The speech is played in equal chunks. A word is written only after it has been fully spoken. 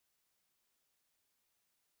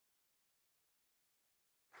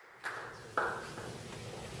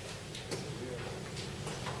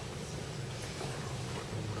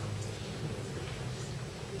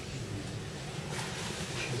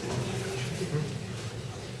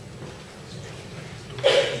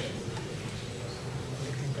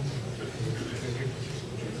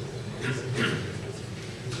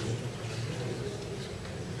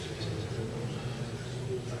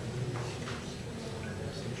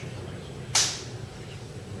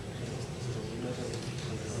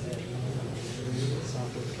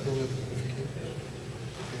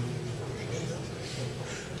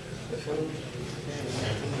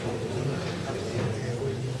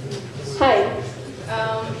Hi.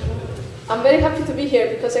 I'm very happy to be here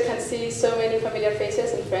because I can see so many familiar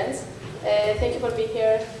faces and friends. Thank you for being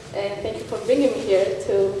here, and thank you for bringing me here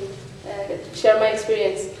to share my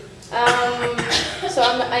experience.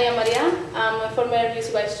 I am Maria. I'm a former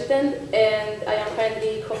UCY student, and I am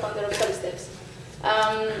currently co-founder of SolidSteps.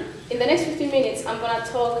 In the next 15 minutes, I'm going to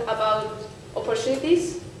talk about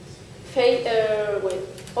opportunities,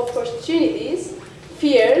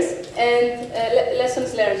 fears, and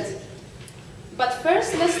lessons learned. But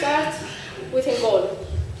first, let's start with a goal.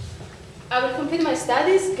 I will complete my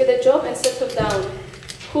studies, get a job, and settle down.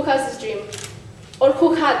 Who has this dream? Or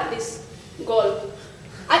who had this goal?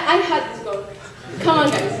 I had this goal. Come on,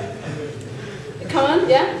 guys. Come on,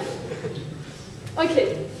 yeah?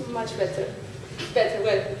 Okay, much better.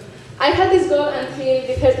 Well, I had this goal until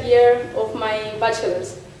the third year of my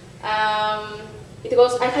bachelor's.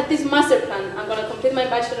 I had this master plan. I'm going to complete my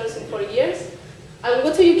bachelor's in 4 years. I will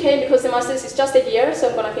go to UK because the master's is just a year, so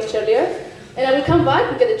I'm going to finish earlier. And I will come back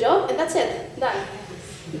and get a job, and that's it. Done.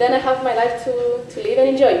 Then I have my life to live and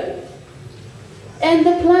enjoy. And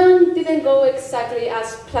the plan didn't go exactly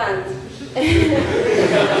as planned.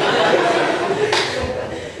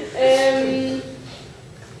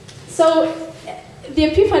 So the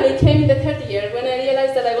epiphany came in the third year when I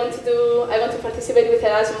realized that I want to participate with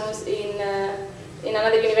Erasmus in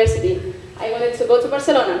another university. I wanted to go to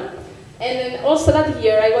Barcelona. And then also that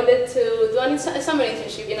year, I wanted to do a summer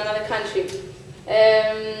internship in another country.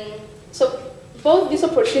 So both these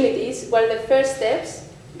opportunities were the first steps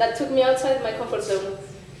that took me outside my comfort zone.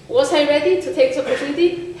 Was I ready to take this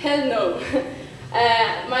opportunity? Hell no.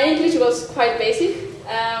 My English was quite basic.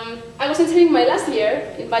 I was entering my last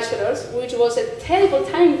year in bachelor's, which was a terrible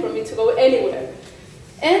time for me to go anywhere.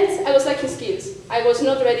 And I was lacking skills. I was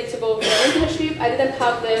not ready to go for an internship. I didn't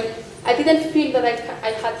have them. I didn't feel that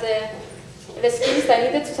I had the skills that I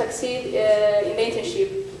needed to succeed in the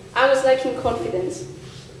internship. I was lacking confidence.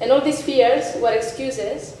 And all these fears were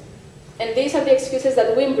excuses, and these are the excuses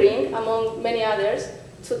that we bring, among many others,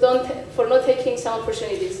 for not taking some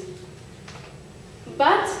opportunities.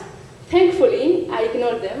 But thankfully, I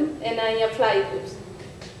ignored them, and I applied.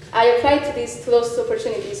 I applied to those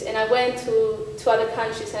opportunities, and I went to other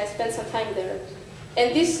countries, and I spent some time there.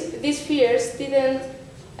 And these fears didn't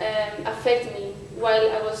affect me while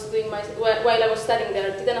I was studying there.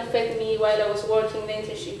 It didn't affect me while I was working the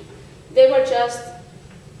internship. They were just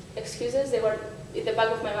excuses. They were in the back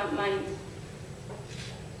of my mind.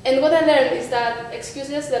 And what I learned is that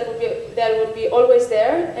excuses that will be always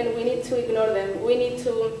there, and we need to ignore them. We need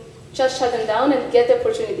to just shut them down and get the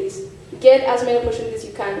opportunities. Get as many opportunities as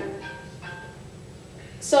you can.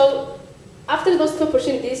 So after those two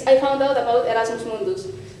opportunities, I found out about Erasmus Mundus.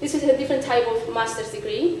 This is a different type of master's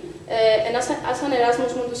degree. And as an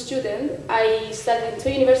Erasmus Mundus student, I studied in 2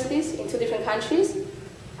 universities in 2 different countries.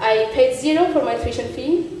 I paid 0 for my tuition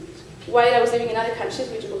fee while I was living in other countries,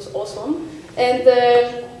 which was awesome. And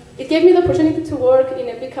it gave me the opportunity to work in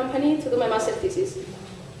a big company to do my master thesis.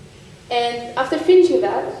 And after finishing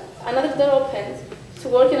that, another door opened to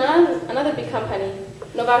work in another big company,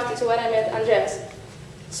 Novartis, where I met Andreas.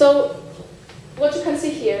 So what you can see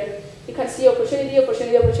here, you can see opportunity,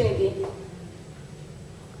 opportunity, opportunity.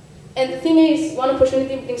 And the thing is, one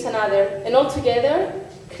opportunity brings another, and all together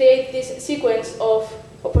create this sequence of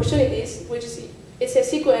opportunities, which is it's a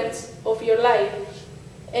sequence of your life.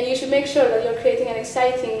 And you should make sure that you're creating an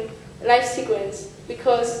exciting life sequence,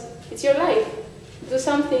 because it's your life. Do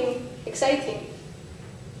something exciting.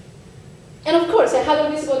 And of course, I had all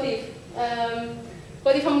this what if.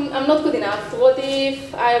 What if I'm not good enough? What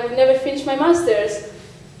if I would never finish my master's?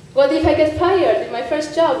 What if I get fired in my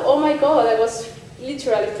first job? Oh my God, I was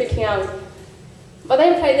literally freaking out. But I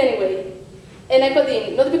applied anyway. And I got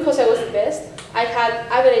in, not because I was the best. I had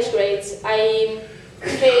average grades. I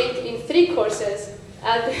failed in 3 courses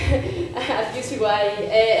at UCY.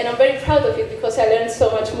 And I'm very proud of it because I learned so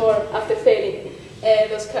much more after failing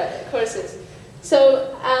those courses.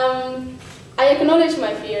 So I acknowledge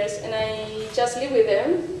my fears and I just live with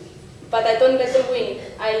them, but I don't let them win.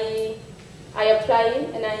 I apply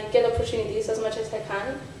and I get opportunities as much as I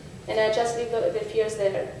can, and I just leave the fears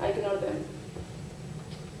there. I ignore them.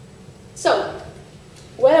 So,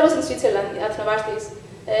 while I was in Switzerland at Novartis,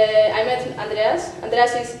 I met Andreas.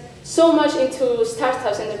 Andreas is so much into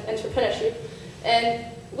startups and entrepreneurship, and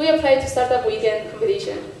we applied to Startup Weekend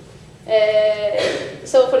competition.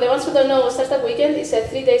 So for the ones who don't know, Startup Weekend is a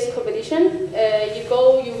 3 days competition. You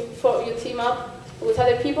go, you team up with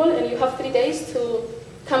other people, and you have 3 days to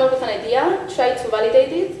come up with an idea, try to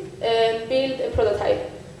validate it, and build a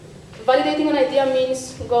prototype. Validating an idea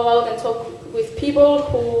means go out and talk with people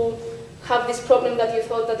who have this problem that you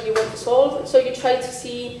thought that you want to solve. So you try to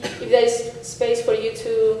see if there is space for you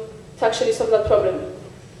to actually solve that problem.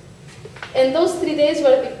 And those 3 days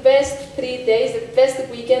were the best 3 days, the best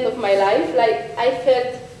weekend of my life. Like,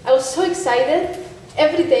 I was so excited.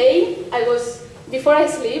 Every day, before I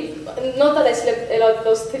sleep, not that I slept a lot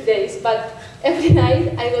those 3 days, but every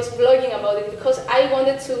night I was blogging about it because I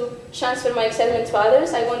wanted to transfer my excitement to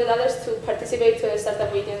others. I wanted others to participate to a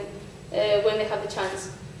startup weekend when they have the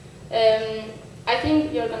chance. I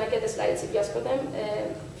think you're going to get the slides if you ask for them.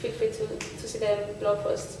 Feel free to see the blog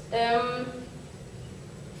posts.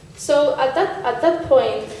 So at that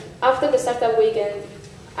point, after the startup weekend,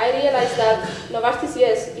 I realized that Novartis,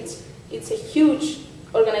 yes, it's a huge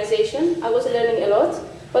organization. I was learning a lot,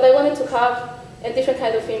 but I wanted to have a different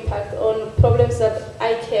kind of impact on problems that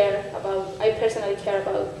I personally care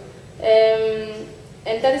about.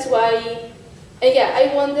 And that is why,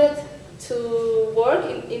 I wanted to work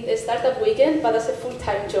in a startup weekend, but as a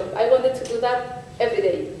full-time job. I wanted to do that every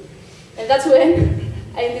day. And that's when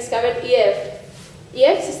I discovered EF.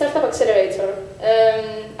 EF is a startup accelerator.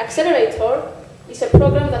 Accelerator is a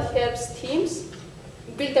program that helps teams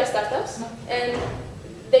build their startups, and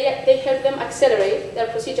they help them accelerate their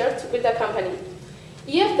procedure to build a company.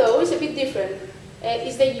 EF, though, is a bit different.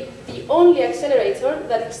 It's the only accelerator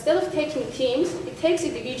that instead of taking teams, it takes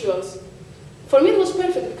individuals. For me, it was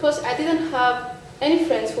perfect because I didn't have any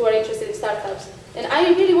friends who were interested in startups, and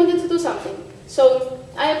I really wanted to do something. So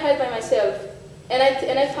I applied by myself, and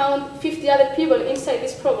I found 50 other people inside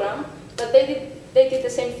this program that they did the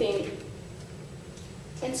same thing.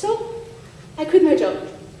 And so I quit my job.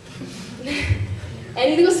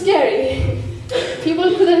 And it was scary.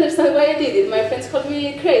 People couldn't understand why I did it. My friends called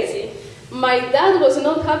me crazy. My dad was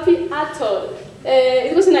not happy at all.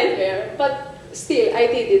 It was a nightmare, but still, I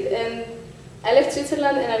did it. And I left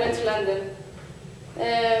Switzerland and I went to London.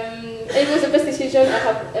 It was the best decision I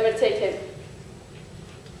have ever taken.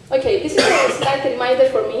 Okay, this is a slight reminder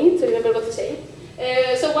for me to remember what to say.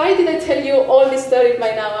 So why did I tell you all this story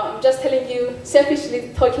by now? I'm just telling you,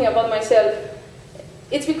 selfishly talking about myself.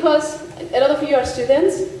 It's because a lot of you are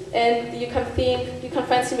students, and you can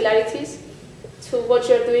find similarities to what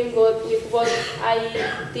you're doing with what I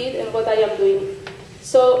did and what I am doing.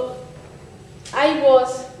 So I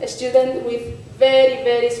was a student with very,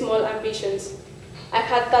 very small ambitions. I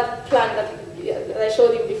had that plan that I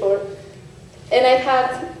showed you before. And I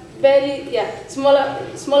had very,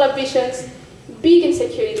 small ambitions, big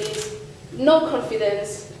insecurities, no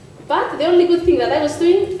confidence. But the only good thing that I was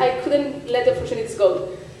doing, I couldn't let the opportunities go.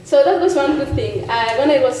 So that was one good thing. When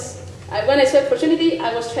I saw opportunity,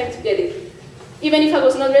 I was trying to get it. Even if I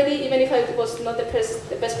was not ready, even if I was not the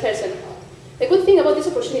best person. The good thing about these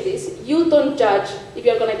opportunities, you don't judge if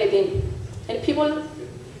you're going to get in. And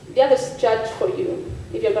the others judge for you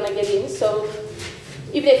if you're going to get in. So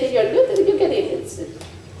if they think you're good, you get in. It's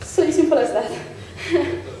so simple as that.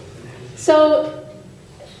 So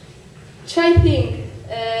try think,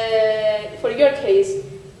 for your case,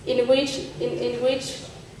 in which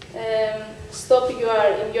stop you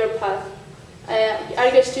are in your path. Are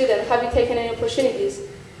you a student? Have you taken any opportunities?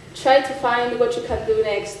 Try to find what you can do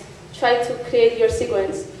next. Try to create your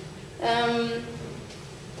sequence.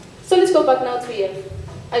 So let's go back now to EF.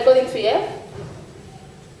 I got into EF,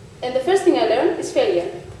 and the first thing I learned is failure.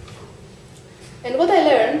 And what I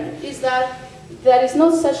learned is that there is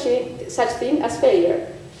no such thing as failure.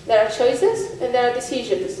 There are choices and there are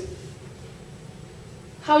decisions.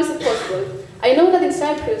 How is it possible? I know that in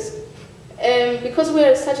Cyprus, because we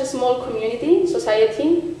are such a small community,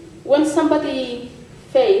 society, when somebody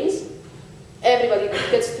fails, everybody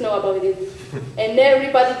gets to know about it. And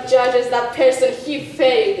everybody judges that person, he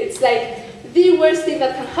failed. It's like the worst thing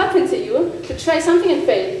that can happen to you, to try something and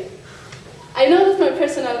fail. I know that from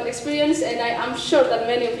personal experience, and I'm sure that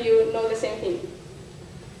many of you know the same thing.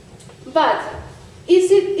 But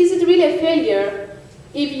is it really a failure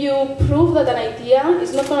if you prove that an idea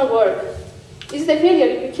is not going to work? Is it a failure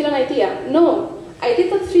if you kill an idea? No. I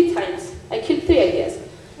did that 3 times. I killed 3 ideas.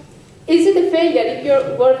 Is it a failure if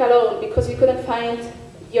you work alone because you couldn't find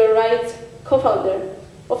your right co-founder?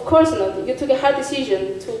 Of course not. You took a hard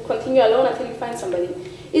decision to continue alone until you find somebody.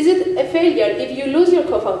 Is it a failure if you lose your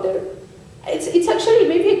co-founder? It's actually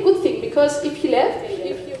maybe a good thing, because if he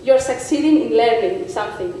left, you're succeeding in learning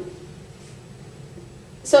something.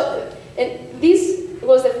 So, and this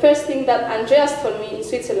was the first thing that Andreas told me in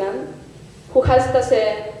Switzerland, who has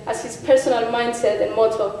it as his personal mindset and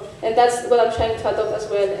motto, and that's what I'm trying to adopt as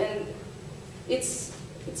well. And it's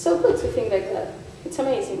so good to think like that. It's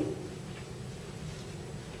amazing.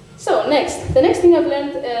 So the next thing I've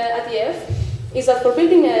learned at EF is that for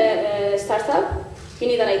building a startup, you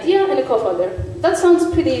need an idea and a co-founder. That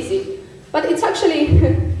sounds pretty easy, but it's actually,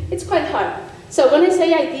 it's quite hard. So when I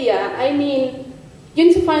say idea, I mean you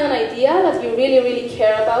need to find an idea that you really, really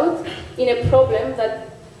care about in a problem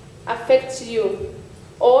that affects you,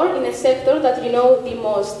 or in a sector that you know the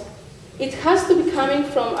most. It has to be coming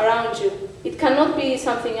from around you. It cannot be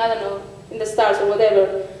something, I don't know, in the stars or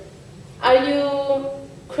whatever. Are you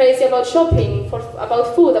crazy about shopping,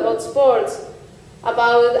 about food, about sports,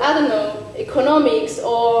 about, I don't know, economics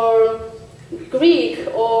or Greek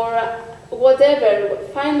or whatever?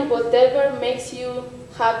 Find whatever makes you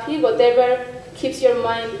happy, whatever keeps your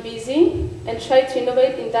mind busy, and try to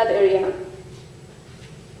innovate in that area.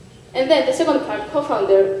 And then the second part,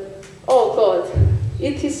 co-founder. Oh God,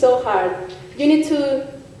 it is so hard. You need to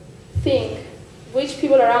think which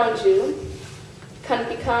people around you can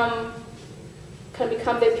become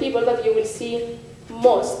the people that you will see the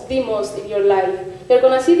most in your life. You're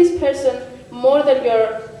gonna see this person more than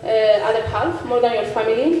your other half, more than your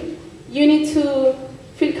family. You need to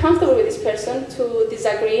feel comfortable with this person, to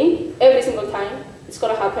disagree every single time. It's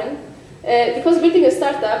gonna happen. Because building a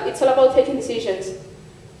startup, it's all about taking decisions.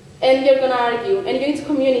 And you're gonna argue, and you need to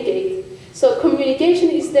communicate. So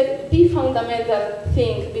communication is the fundamental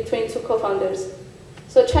thing between two co-founders.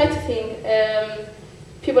 So try to think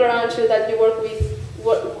people around you that you work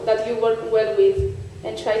well with,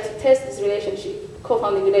 and try to test this relationship,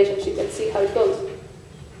 co-founding relationship, and see how it goes.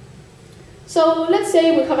 So let's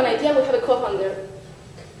say we have an idea, we have a co-founder.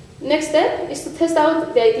 Next step is to test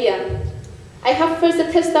out the idea. I have first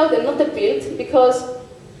to test out and not the build, because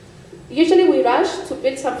usually we rush to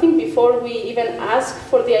build something before we even ask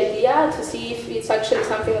for the idea to see if it's actually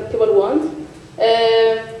something that people want.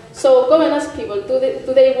 So go and ask people,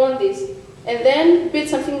 do they want this? And then build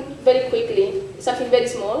something very quickly, something very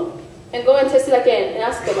small, and go and test it again and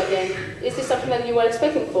ask them again, is this something that you were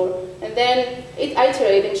expecting for? And then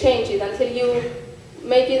iterate and change it until you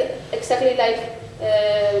make it exactly like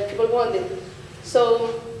people want it.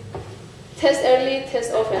 So test early,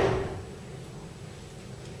 test often.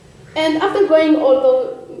 And after going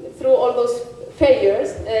through all those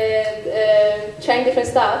failures and trying different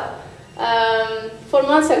stuff, 4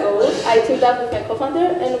 months ago, I teamed up with my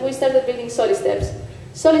co-founder and we started building SolidSteps.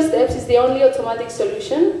 SolidSteps is the only automatic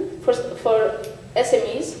solution for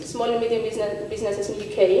SMEs, small and medium businesses in the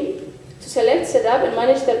UK, to select, set up, and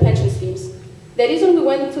manage their pension schemes. The reason we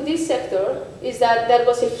went into this sector is that there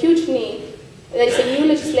was a huge need. There is a new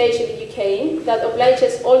legislation in the UK that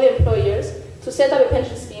obliges all the employers to set up a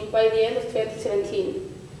pension scheme by the end of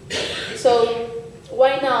 2017. So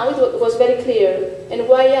why now? It was very clear. And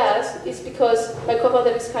why us is because my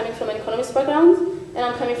co-founder is coming from an economics background and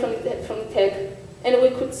I'm coming from tech. And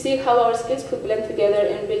we could see how our skills could blend together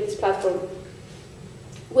and build this platform.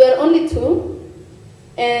 We are only two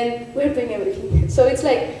and we're doing everything. So it's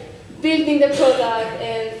like building the product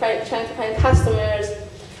and trying to find customers,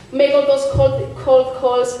 make all those cold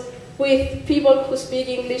calls with people who speak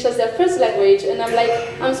English as their first language, and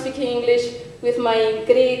I'm speaking English with my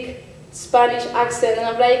Greek, Spanish accent, and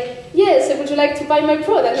I'm like, yes, would you like to buy my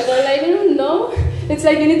product? And they're like, no. It's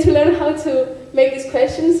like you need to learn how to make these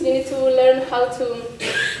questions, you need to learn how to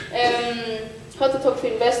talk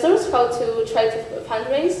to investors, how to try to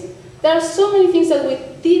fundraise. There are so many things that we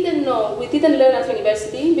didn't know, we didn't learn at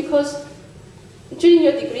university, because during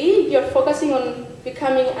your degree, you're focusing on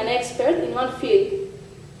becoming an expert in one field.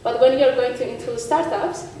 But when you're going into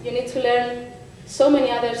startups, you need to learn so many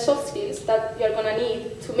other soft skills that you're going to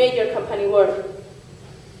need to make your company work.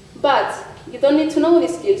 But you don't need to know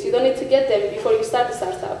these skills, you don't need to get them before you start a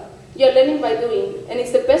startup. You're learning by doing, and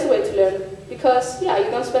it's the best way to learn, because you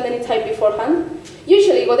don't spend any time beforehand.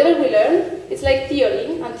 Usually, whatever we learn, it's like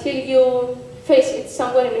theory until you face it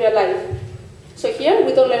somewhere in real life. So here,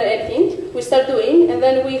 we don't learn anything, we start doing, and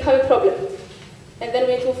then we have a problem. And then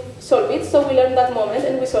we need to solve it, so we learn that moment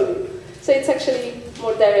and we solve it. So it's actually a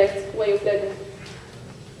more direct way of learning.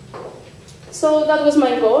 So that was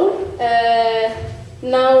my goal.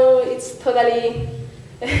 Now it's totally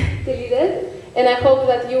deleted, and I hope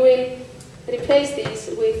that you will replace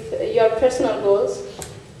this with your personal goals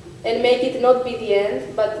and make it not be the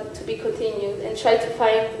end, but to be continued, and try to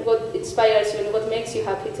find what inspires you and what makes you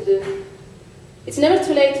happy to do. It's never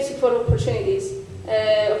too late to seek for opportunities.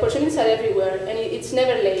 Opportunities are everywhere, and it's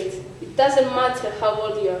never late. It doesn't matter how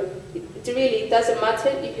old you are. It really doesn't matter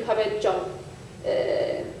if you have a job.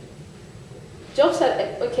 Jobs are,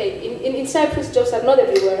 okay, in Cyprus jobs are not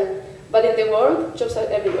everywhere, but in the world jobs are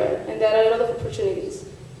everywhere, and there are a lot of opportunities.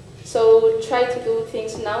 So try to do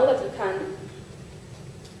things now that you can.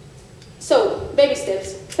 So, baby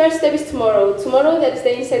steps. First step is tomorrow. Tomorrow there is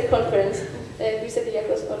the Insight Conference.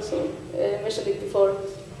 Stylianou also mentioned it before.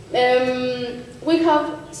 We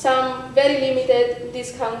have some very limited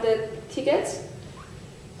discounted tickets.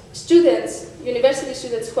 Students, university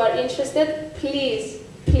students who are interested, please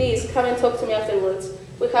come and talk to me afterwards.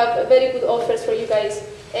 We have very good offers for you guys,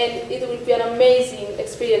 and it will be an amazing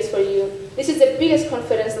experience for you. This is the biggest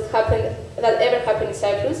conference that ever happened in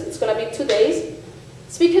Cyprus. It's going to be 2 days.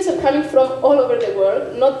 Speakers are coming from all over the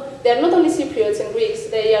world. They are not only Cypriots and Greeks,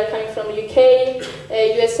 they are coming from UK,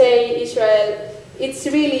 USA, Israel. It's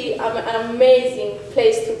really an amazing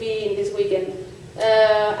place to be in this weekend.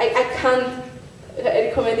 I can't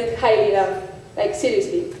recommend it highly enough. Like,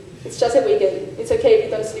 seriously. It's just a weekend. It's okay if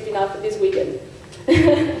you don't sleep enough this weekend.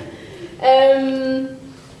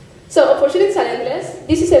 So opportunities are endless.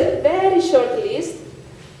 This is a very short list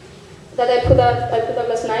that I put up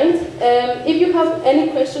last night. If you have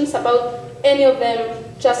any questions about any of them,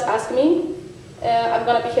 just ask me. I'm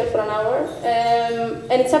gonna be here for an hour,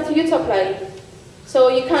 and it's up to you to apply. So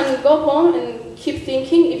you can go home and keep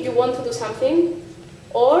thinking if you want to do something,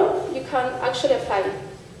 or you can actually apply.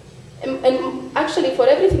 And actually, for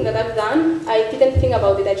everything that I've done, I didn't think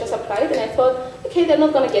about it. I just applied, and I thought, okay, they're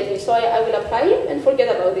not going to get me, so I will apply and forget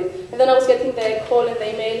about it. And then I was getting the call and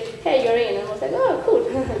the email, hey, you're in. And I was like, oh, cool.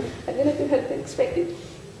 I didn't expect it.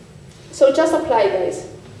 So just apply, guys.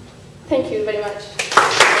 Thank you very much.